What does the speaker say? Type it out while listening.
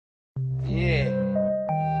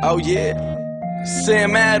Oh yeah,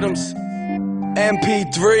 Sam Adams,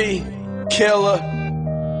 MP3, Killer,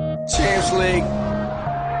 Champs League.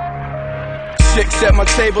 Chicks at my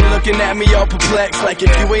table looking at me all perplexed, like if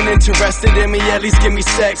you ain't interested in me, at least give me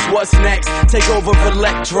sex. What's next? Take over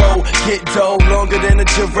electro, get dough, longer than a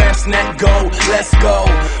giraffe's neck. Go, let's go.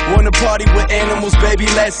 Wanna party with animals, baby,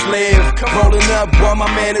 let's live. Rolling up while my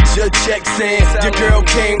manager checks in. Your girl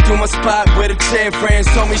came through my spot with her 10 friends.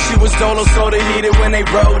 Told me she was dolo, so they heated when they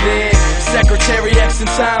rode in. Secretary X in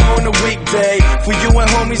time on a weekday. For you and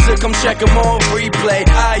homies to come check them on replay.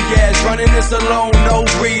 Ah yes, running this alone, no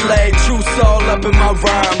relay. True soul up in my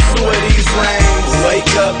rhymes, who are these lanes?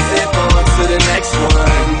 Wake up, zip on to the next one.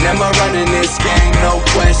 Am I running this game? No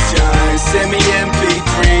question. Send me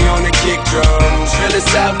MP3 on the kick drum. Drill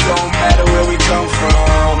us out, don't matter where we come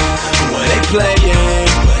from. What they playing?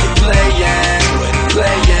 What they playing? What they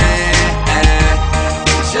playing?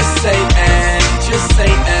 Just say just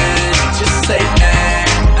say just say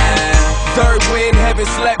Third win, haven't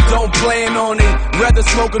slept, don't plan on it. Rather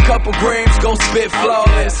smoke a couple grams, go spit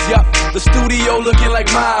flawless. Yup, the studio looking like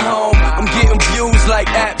my home. I'm getting views like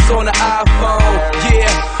apps on the iPhone.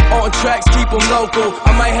 Yeah, on tracks, keep them local.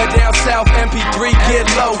 I might head down south, MP3, get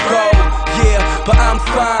loco. Yeah, but I'm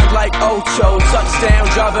fine like Ocho. Touchdown,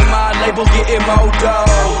 driving my label, getting modo.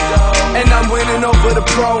 And I'm winning over the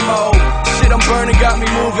promo. Shit I'm burning got me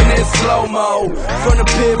moving in slow-mo. From the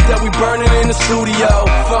pip that we burning in the studio.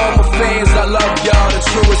 For all my fans, I love y'all, the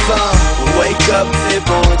truest song. Wake up, dip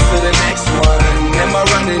on to the next one. Am I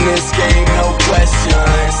running this game? No question.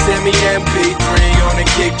 Send me MP3 on the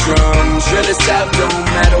kick drum.